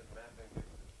keep the map and give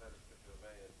the file descriptor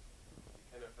away, and you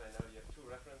cannot find out. You have two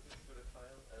references to the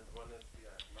file, and one is the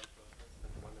map process, and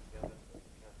one is the other. So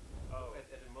you can't. Oh.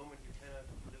 At the moment, you cannot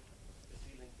flip the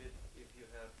sealing bit if you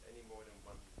have any more than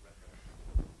one reference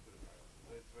to the file.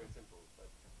 So it's very simple,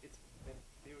 but it's in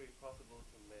theory possible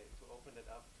to open it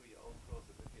up to your own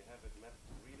process. If you have it mapped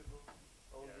to readable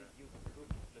only, you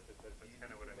could flip it, but you need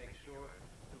to make sure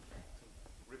to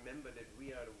remember that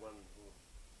we are the one who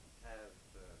have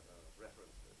the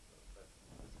reference list. So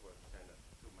this was kind of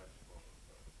too much for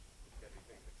getting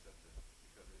things accepted,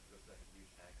 because it looks like a huge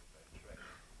hack if I track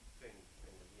things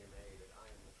in the VMA that I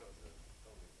am the process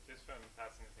only. Just from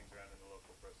passing the things around in the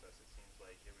local process, it seems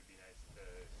like it would be nice to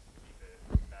keep it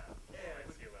mapped or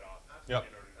seal it off in order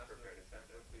to prepare to send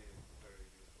it. Would be very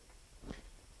useful.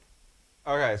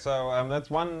 Okay, so that's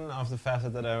one of the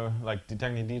facets that like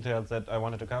detecting details that I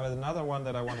wanted to cover. Another one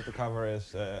that I wanted to cover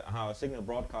is how signal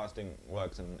broadcasting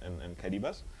works in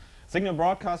Kdbus. Signal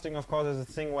broadcasting, of course, is a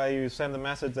thing where you send a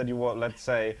message that you want, let's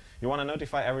say, you want to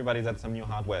notify everybody that some new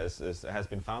hardware has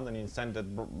been found, and you send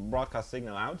that broadcast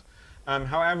signal out.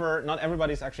 However, not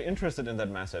everybody is actually interested in that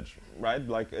message, right?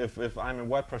 Like if I'm a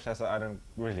word processor, I don't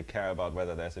really care about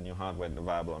whether there's a new hardware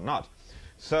available or not.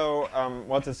 So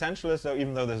what's essential is, so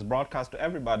even though this is broadcast to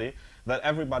everybody, that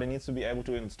everybody needs to be able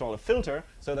to install a filter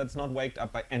so that's not waked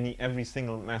up by every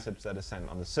single message that is sent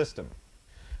on the system.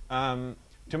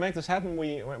 To make this happen,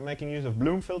 we're making use of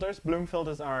Bloom filters. Bloom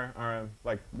filters are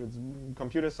like it's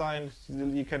computer science.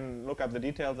 You can look up the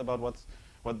details about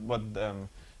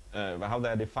how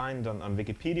they're defined on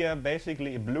Wikipedia.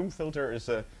 Basically, a Bloom filter is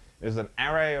an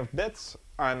array of bits,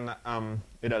 and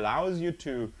it allows you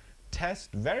to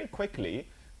test very quickly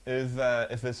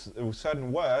if this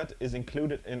certain word is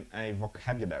included in a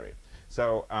vocabulary.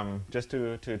 So just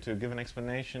to give an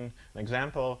explanation, an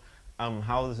example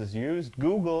how this is used,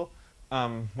 Google,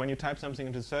 when you type something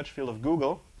into the search field of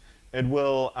Google, it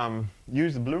will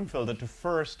use the Bloom filter to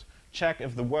first check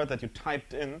if the word that you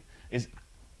typed in is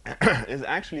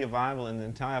actually viable in the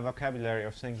entire vocabulary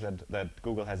of things that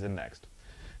Google has indexed.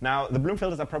 Now, the Bloom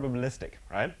filters are probabilistic,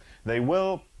 right? They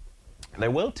will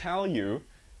tell you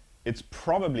it's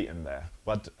probably in there,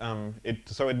 but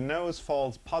so it knows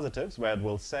false positives where it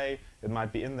will say it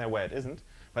might be in there where it isn't,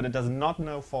 but it does not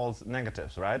know false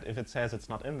negatives, right? If it says it's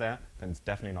not in there, then it's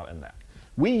definitely not in there.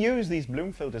 We use these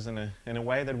Bloom filters in a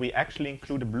way that we actually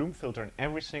include a Bloom filter in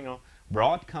every single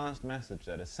broadcast message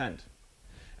that is sent.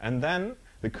 And then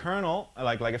the kernel,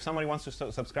 like if somebody wants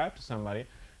to subscribe to somebody,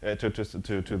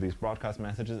 to these broadcast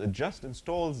messages, it just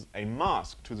installs a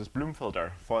mask to this Bloom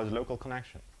filter for its local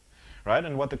connection, right?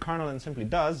 And what the kernel then simply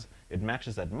does, it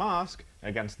matches that mask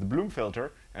against the Bloom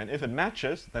filter, and if it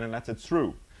matches, then it lets it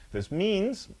through. This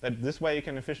means that this way you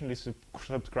can efficiently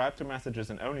subscribe to messages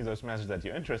and only those messages that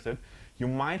you're interested. You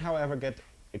might, however, get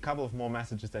a couple of more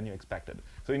messages than you expected.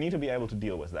 So you need to be able to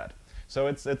deal with that. So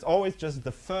it's always just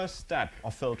the first step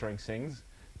of filtering things.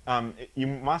 You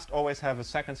must always have a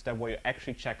second step where you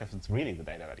actually check if it's really the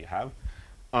data that you have.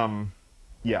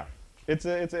 Yeah, it's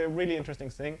a really interesting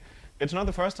thing. It's not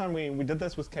the first time we did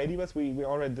this with Kdbus. We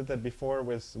already did that before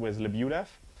with libudef.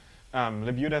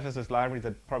 Libudef is this library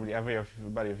that probably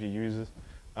everybody of you uses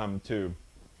to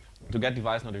get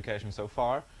device notifications so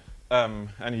far, and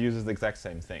it uses the exact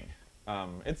same thing.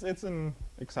 It's an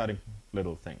exciting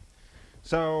little thing.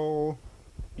 So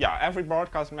yeah, every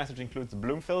broadcast message includes a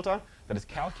Bloom filter that is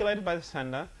calculated by the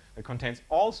sender. It contains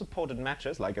all supported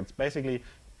matches, like it's basically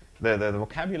the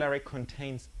vocabulary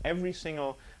contains every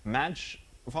single match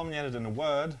formulated in a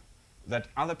word that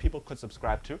other people could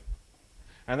subscribe to.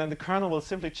 And then the kernel will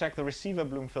simply check the receiver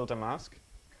Bloom filter mask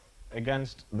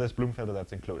against this Bloom filter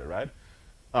that's included, right?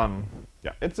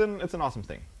 Yeah, it's an awesome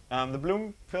thing. The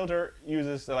Bloom filter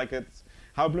uses,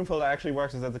 how a Bloom filter actually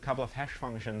works is there's a couple of hash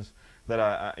functions that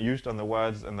are used on the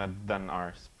words and that then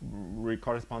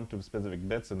correspond to specific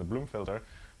bits in the Bloom filter.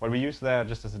 What we use there,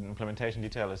 just as an implementation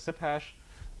detail, is zip hash.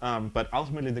 But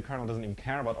ultimately, the kernel doesn't even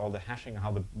care about all the hashing and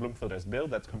how the Bloom filter is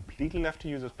built. That's completely left to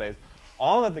user space.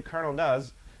 All that the kernel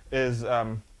does is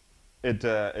it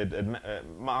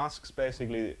masks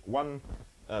basically one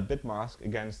bit mask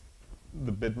against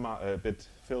the bit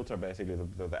filter, basically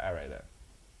the array there.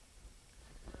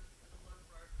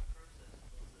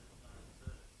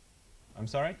 I'm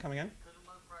sorry, come again?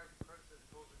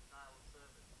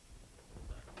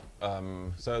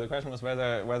 So the question was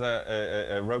whether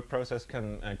a rogue process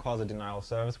can cause a denial of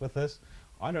service with this.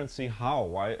 I don't see how.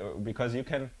 Why? Because you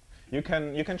can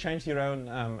change your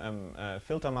own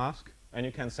filter mask, and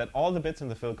you can set all the bits in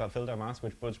the filter mask,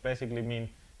 which basically mean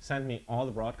send me all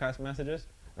the broadcast messages,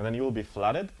 and then you will be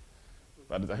flooded.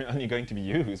 But it's only going to be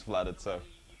you who's flooded. So.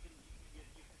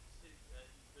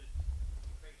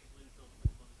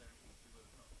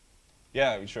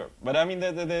 Yeah, sure. But I mean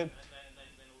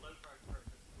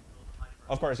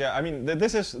of course, yeah. I mean,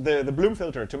 this is the Bloom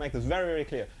filter, to make this very, very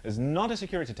clear, is not a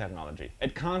security technology.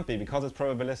 It can't be because it's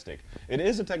probabilistic. It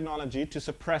is a technology to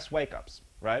suppress wake-ups,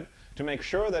 right? To make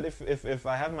sure that if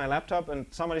I have my laptop and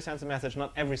somebody sends a message,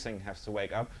 not everything has to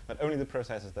wake up, but only the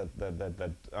processes that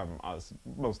are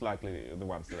most likely the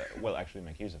ones that will actually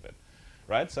make use of it,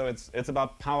 right? So it's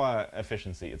about power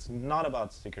efficiency. It's not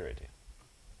about security.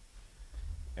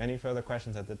 Any further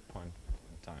questions at this point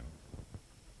in time?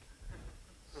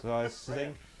 So I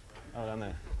think, down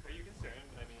there. Are you concerned?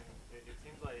 I mean, it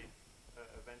seems like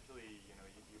eventually,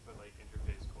 you put like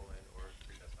interface : or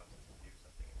free desktop system do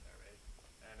something in there, right?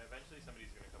 And eventually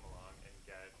somebody's going to come along and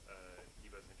get a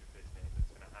Kdbus interface name that's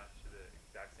going to hash to the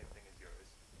exact same thing as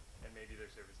yours, and maybe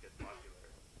their service gets popular,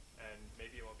 and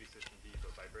maybe it won't be system D,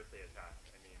 but by birthday attack,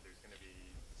 I mean, there's going to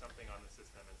be something on the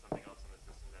system and something else on the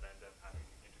system that end up having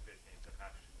interface names that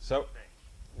hash to the same thing.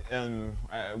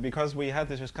 Because we had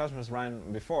this discussion with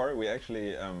Ryan before, we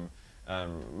actually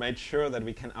made sure that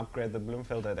we can upgrade the Bloom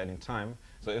filter at any time.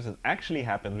 So if it actually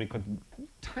happens, we could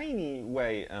tiny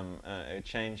way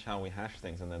change how we hash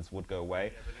things, and then it would go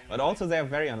away. Yeah, but also they're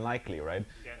very unlikely, right?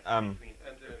 And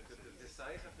the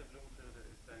size of the Bloom filter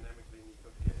is dynamically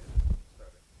negotiated.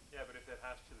 Yeah, but if it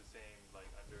hashed to the same, like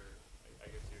under, I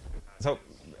guess you could hash. So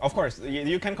of course,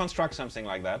 you can construct something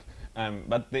like that.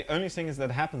 But the only thing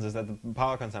that happens is that the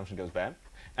power consumption goes bad.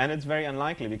 And it's very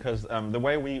unlikely because the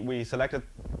way we selected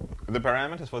the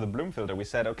parameters for the Bloom filter, we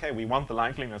said, okay, we want the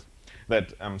likeliness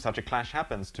that such a clash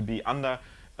happens to be under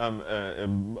under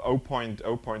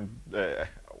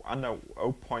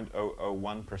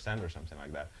 0.001% or something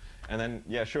like that. And then,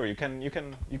 yeah, sure, you can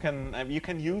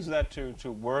use that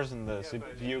to worsen the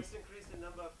CPU. It's increase the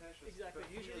number of hashes. Exactly.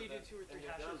 Usually you do 2 or 3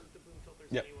 hashes with the Bloom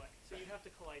filters Yep. anyway. So you have to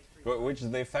collide 3. Which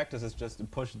the effect is just to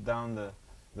push down the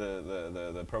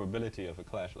probability of a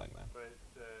clash like that. But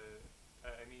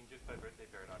I mean, just by birthday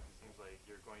paradox, it seems like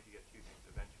you're going to get two things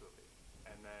eventually,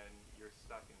 and then you're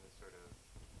stuck in this sort of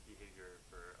behavior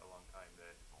for a long time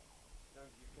that. No,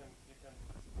 you can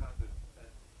pass it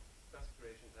at bus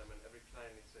creation time, and every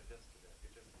client needs to adjust to that. You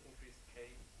just increase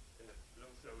K in the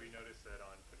Bloom So we noticed that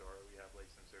on Fedora we have like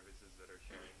some services that are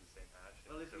sharing the same hash,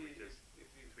 and Well, if so you we just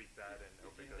tweak that and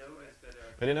hope it goes away.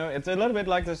 But it's a little bit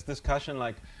like this discussion,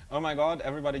 like, oh my God,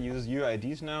 everybody uses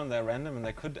UIDs now, and they're random, and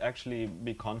there could actually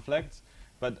be conflicts.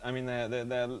 But I mean,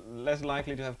 they're less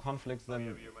likely to have conflicts than.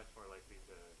 You're much more likely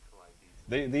to collide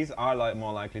these. These are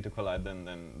more likely to collide than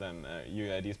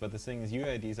UIDs. But the thing is,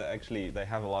 UIDs are actually, they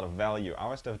have a lot of value.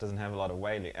 Our stuff doesn't have a lot of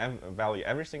value.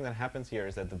 Everything that happens here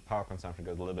is that the power consumption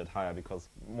goes a little bit higher because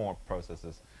more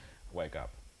processes wake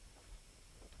up.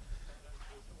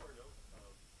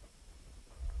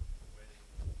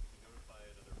 When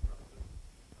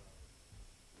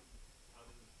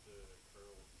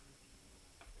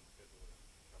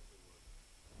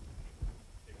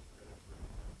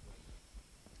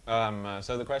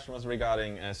So the question was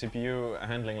regarding CPU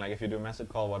handling, like if you do a method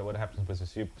call, what happens with the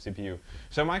CPU?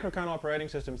 So microkernel operating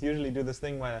systems usually do this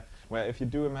thing where if you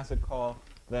do a method call,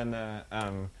 then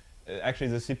actually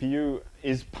the CPU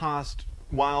is passed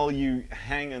while you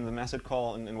hang in the method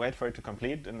call and wait for it to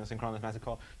complete in the synchronous method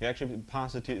call. You actually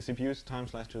pass the CPU's time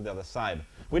slice to the other side.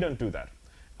 We don't do that.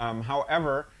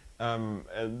 However,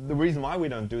 the reason why we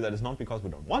don't do that is not because we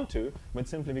don't want to, but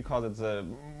simply because it's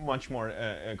much more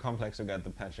complex to get the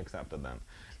patch accepted then.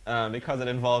 Because it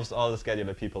involves all the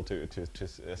scheduler people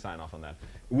to sign off on that.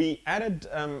 We added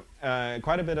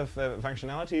quite a bit of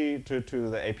functionality to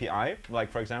the API.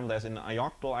 Like, for example, there's an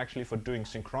ioctl actually for doing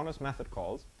synchronous method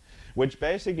calls, which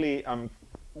basically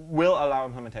will allow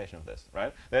implementation of this,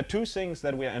 right? There are two things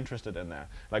that we are interested in there.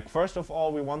 Like, first of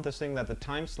all, we want this thing that the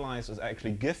time slice is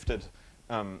actually gifted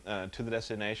to the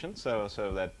destination, so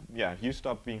that, yeah, you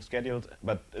stop being scheduled,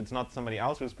 but it's not somebody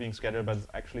else who's being scheduled, but it's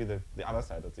actually the other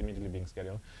side that's immediately being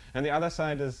scheduled. And the other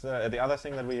side is, the other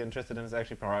thing that we're interested in is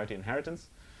actually priority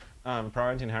inheritance.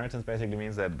 Priority inheritance basically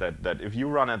means that if you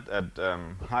run at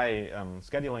high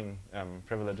scheduling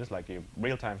privileges, like a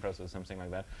real-time process or something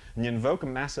like that, and you invoke a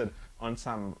method on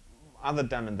some other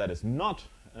daemon that is not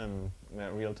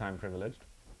real-time privileged,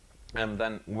 and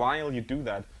then while you do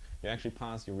that, you actually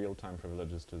pass your real-time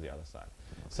privileges to the other side.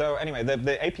 So anyway,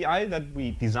 the API that we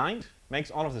designed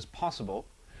makes all of this possible,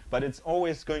 but it's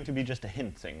always going to be just a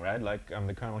hint thing, right? Like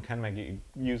the kernel can make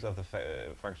use of the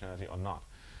functionality or not.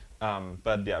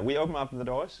 But yeah, we open up the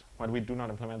doors, but we do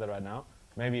not implement that right now.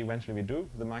 Maybe eventually we do.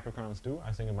 The microkernels do.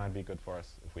 I think it might be good for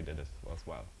us if we did it as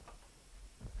well.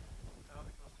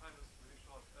 Because time is really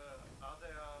short, are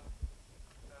there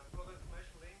further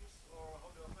information links or how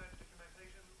to apply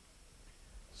documentation?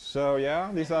 So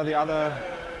yeah, these are the other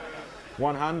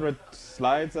 100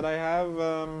 slides that I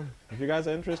have. If you guys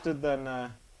are interested,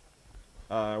 then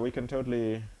we can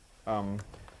totally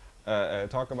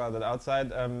talk about it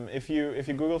outside. If you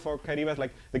Google for Kdbus,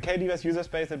 like the Kdbus user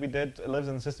space that we did lives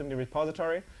in the systemd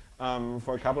repository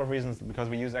for a couple of reasons. Because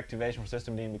we use activation for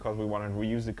systemd, and because we want to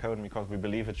reuse the code, and because we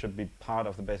believe it should be part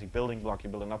of the basic building block you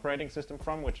build an operating system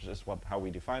from, which is how we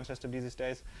define systemd these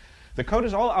days. The code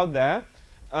is all out there.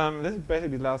 This is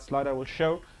basically the last slide I will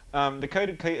show. The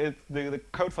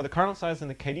code for the kernel side is in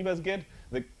the Kdbus Git.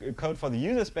 The code for the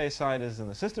user space side is in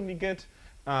the systemd Git.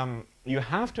 You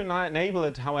have to enable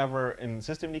it, however, in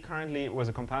systemd currently with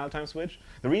a compile time switch.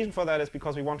 The reason for that is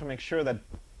because we want to make sure that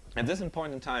at this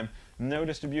point in time, no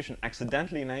distribution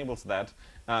accidentally enables that,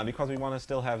 because we want to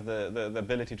still have the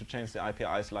ability to change the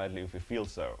IPI slightly if we feel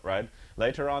so, right?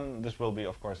 Later on, this will be,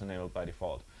 of course, enabled by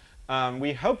default.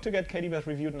 We hope to get Kdbus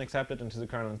reviewed and accepted into the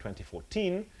kernel in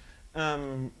 2014.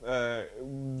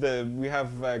 We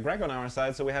have Greg on our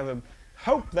side, so we have a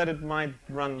hope that it might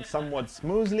run somewhat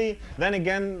smoothly. Then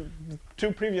again,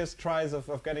 2 previous tries of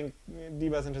getting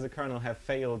Kdbus into the kernel have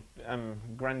failed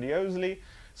grandiosely.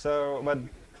 So, but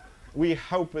we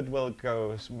hope it will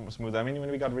go smooth. I mean,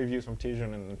 when we got reviews from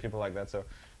Tijun and people like that, so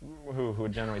who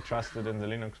generally trusted in the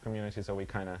Linux community, so we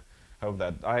kind of hope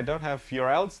that. I don't have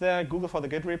URLs there. Google for the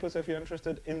Git repos if you're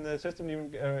interested. In the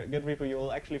systemd Git repo, you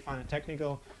will actually find a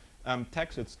technical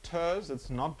text. It's terse. It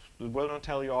will not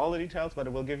tell you all the details, but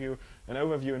it will give you an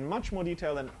overview in much more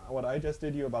detail than what I just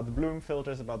did you about the Bloom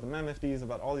filters, about the memfds,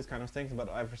 about all these kind of things, about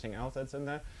everything else that's in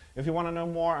there. If you want to know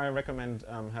more, I recommend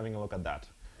having a look at that.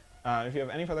 If you have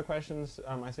any further questions,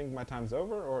 I think my time's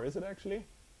over, or is it actually?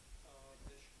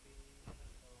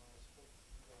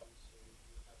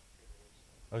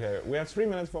 Okay, we have 3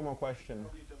 minutes for more questions.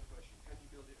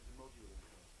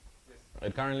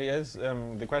 It currently is.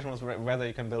 The question was whether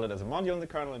you can build it as a module in the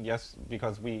kernel, and yes,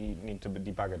 because we need to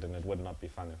debug it, and it would not be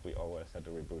fun if we always had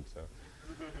to reboot. So.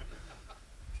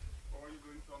 Or are you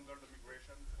going to under the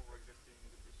migration for existing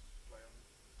Kdbus client?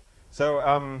 So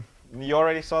you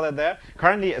already saw that there.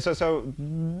 Currently,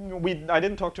 I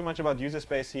didn't talk too much about user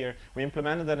space here. We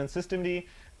implemented that in systemd.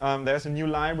 There's a new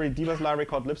library, Kdbus library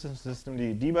called libsystemd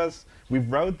Kdbus. We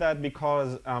wrote that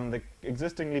because the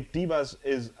existing libdbus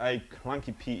is a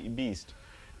clunky beast,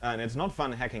 and it's not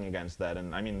fun hacking against that.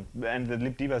 And I mean, and the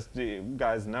libdbus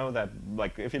guys know that.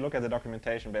 Like, if you look at the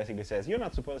documentation, basically says you're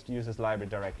not supposed to use this library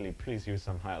directly. Please use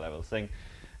some higher level thing.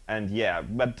 And yeah,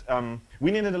 but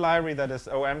we needed a library that is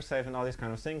OM safe and all these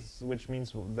kind of things, which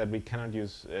means that we cannot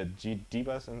use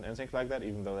Kdbus and things like that,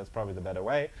 even though that's probably the better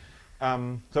way.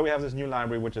 So we have this new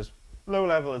library, which is low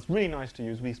level. It's really nice to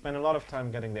use. We spend a lot of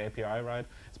time getting the API right.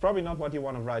 It's probably not what you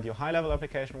want to write your high-level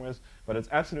application with, but it's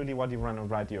absolutely what you want to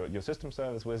write your system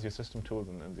service with, your system tools,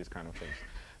 and these kind of things.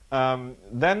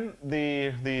 Then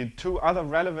the 2 other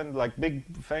relevant, like big,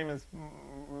 famous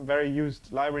very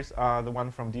used libraries are the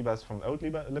one from Dbus, from old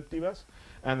libdbus,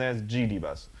 and there's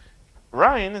Gdbus.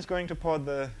 Ryan is going to port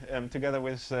the together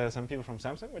with some people from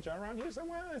Samsung, which are around here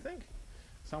somewhere, I think,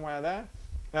 somewhere there.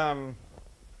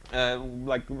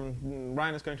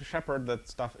 Ryan is going to shepherd that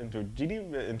stuff into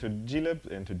glib, into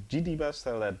Gdbus,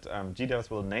 so that Gdbus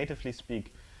will natively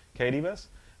speak Kdbus.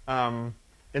 In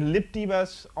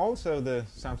libdbus, also the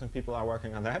Samsung people are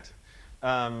working on that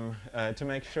to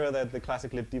make sure that the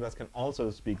classic libdbus can also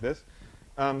speak this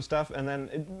stuff. And then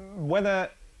whether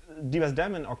dbus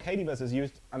daemon or Kdbus is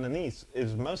used underneath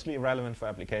is mostly irrelevant for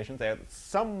applications. There are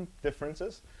some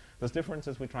differences. Those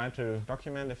differences we try to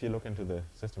document if you look into the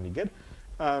systemd git.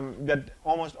 That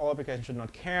almost all applications should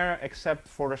not care, except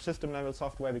for the system-level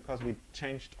software, because we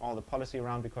changed all the policy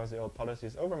around because the old policy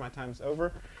is over. My time is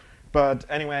over. But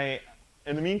anyway,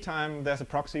 in the meantime, there's a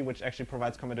proxy which actually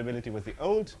provides compatibility with the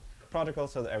old protocol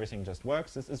so that everything just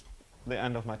works. This is the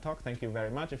end of my talk. Thank you very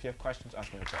much. If you have questions,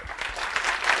 ask me in the chat.